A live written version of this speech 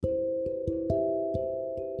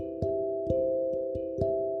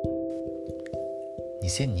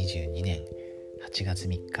2022年8月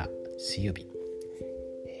3日水曜日、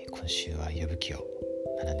今週は呼ぶ記を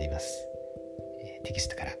学んでいます。テキス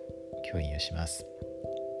トから教員をします。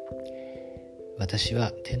私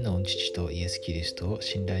は天の御父とイエス・キリストを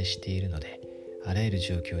信頼しているので、あらゆる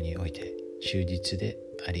状況において忠実で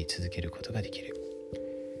あり続けることができる。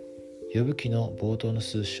呼ぶ記の冒頭の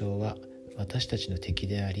数章は、私たちの敵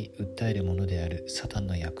であり訴えるものであるサタン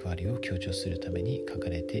の役割を強調するために書か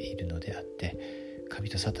れているのであって、神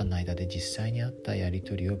とサタンの間で実際にあったやり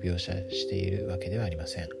取りを描写しているわけではありま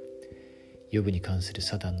せん。ヨブに関する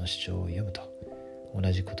サタンの主張を読むと、同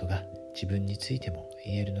じことが自分についても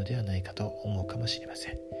言えるのではないかと思うかもしれませ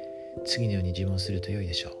ん。次のように自問すると良い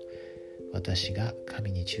でしょう。私が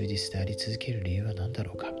神に忠実であり続ける理由は何だ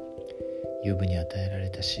ろうか。ヨブに与えられ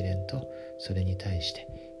た試練と、それに対して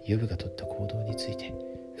ヨブが取った行動について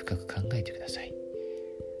深く考えてください。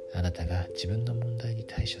あなたが自分の問題に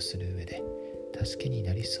対処する上で助けに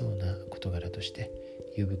なりそうな事柄として、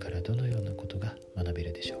ヨブからどのようなことが学べ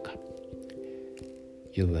るでしょうか。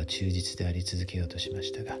ヨブは忠実であり続けようとしま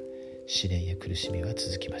したが、試練や苦しみは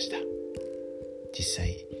続きました。実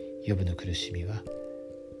際、ヨブの苦しみは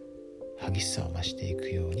激しさを増していく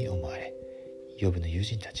ように思われ、ヨブの友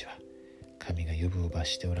人たちは神がヨブを罰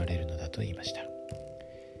しておられるのだと言いました。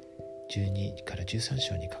12から13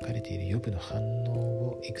章に書かれているヨブの反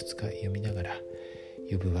応をいくつか読みながら、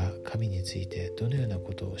ヨブは神についてどのような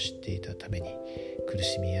ことを知っていたために、苦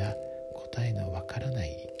しみや答えのわからな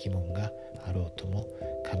い疑問があろうとも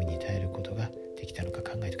神に耐えることができたのか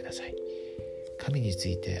考えてください。神につ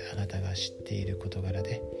いてあなたが知っている事柄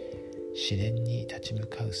で試練に立ち向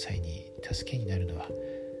かう際に助けになるのは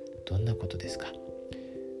どんなことですか。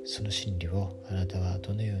その真理をあなたは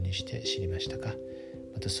どのようにして知りましたか。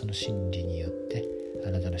またその真理によってあ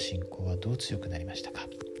なたの信仰はどう強くなりましたか。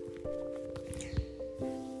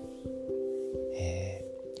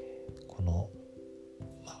この、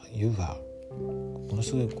ヨブはもの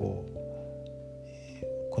すごいこ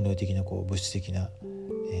の世的な物質的な、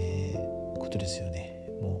ことですよね。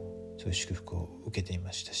もうそういう祝福を受けてい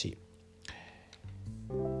ましたし、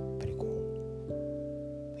やっぱり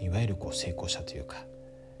いわゆる成功者というか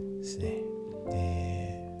ですね、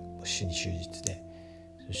主に忠実で、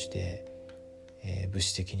そして、物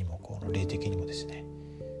質的にも霊的にもですね、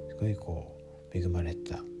すごい恵まれ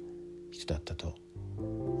た人だったと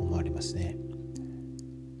思われますね。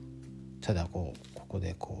ただここ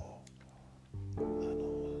で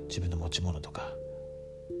自分の持ち物とか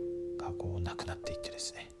がなくなっていってで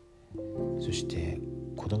すね、そして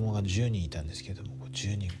子供が10人いたんですけども、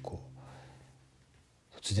10人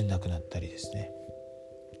突然亡くなったりですね、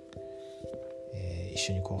一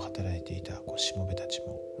緒に働いていたしもべたち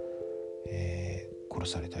も、殺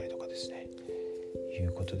されたりとかですね、い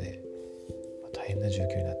うことで、大変な状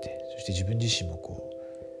況になって、そして自分自身も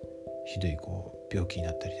ひどい病気に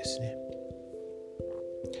なったりですね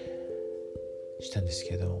したんです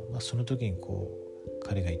けど、その時に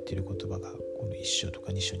彼が言っている言葉がこの1章と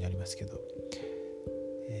か2章にありますけど、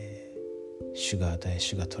主が与え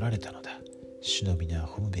主が取られたのだ、主の皆は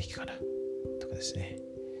褒むべきかなとかですね、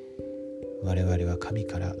我々は神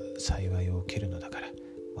から幸いを受けるのだから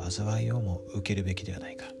災いをも受けるべきでは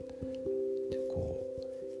ないかって言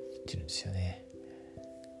ってるんですよね。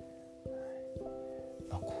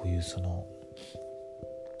こういう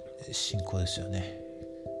信仰ですよね。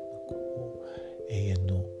永遠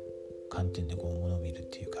の観点でものを見るっ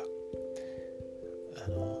ていうか、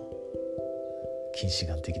近視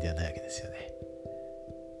眼的ではないわけですよね。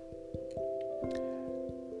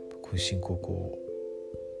こういう信仰を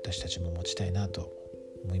私たちも持ちたいなと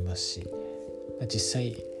思いますし、実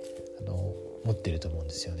際持ってると思うん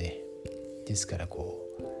ですよね。ですからい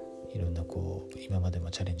ろんな今までも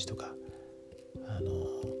チャレンジとか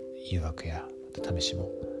誘惑や試しも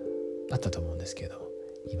あったと思うんですけど、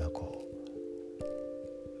今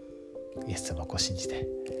イエス様を信じて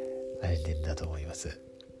歩んでいるんだと思います。本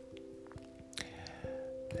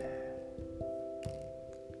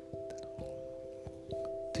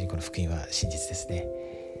当にこの福音は真実ですね。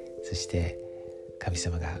そして神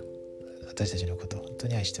様が私たちのことを本当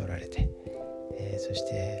に愛しておられて、そし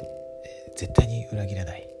て、絶対に裏切ら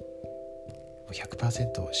ない、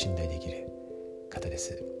100% 信頼できる方で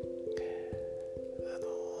す。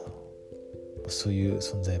そういう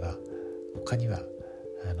存在は他には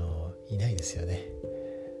いないですよね。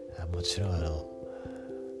もちろん本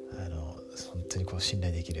当に信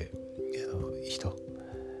頼できる人、っ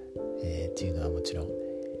ていうのはもちろん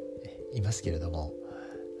いますけれども、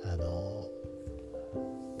やっ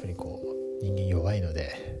ぱり人間弱いので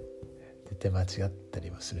絶対間違ったり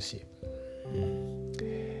もするし、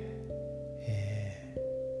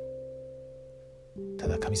た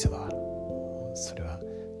だ神様はそれは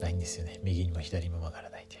ないんですよね。右にも左にも曲がら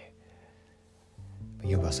ないとい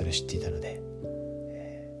う。ヨブはそれを知っていたので、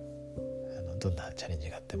どんなチャレンジ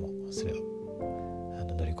があってもそれを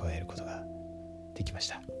乗り越えることができまし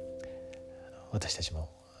た。私たちも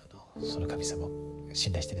その神様を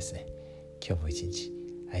信頼してですね、今日も一日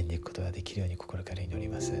歩んでいくことができるように心から祈り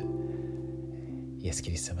ます。イエス・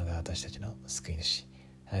キリスト様が私たちの救い主、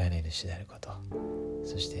贖い主であること、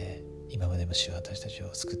そして今までも主は私たち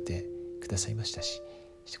を救ってくださいましたし、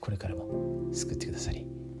そしてこれからも救ってくださり、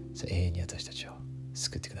永遠に私たちを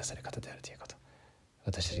救ってくださる方であるということ、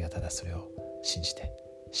私たちがただそれを信じて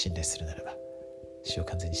信頼するならば、主を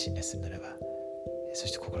完全に信頼するならば、そ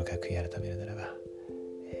して心から悔い改めるならば、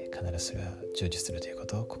必ずそれは成就するというこ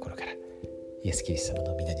とを心からイエス・キリスト様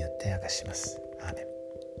の皆によって明かします。アーメン。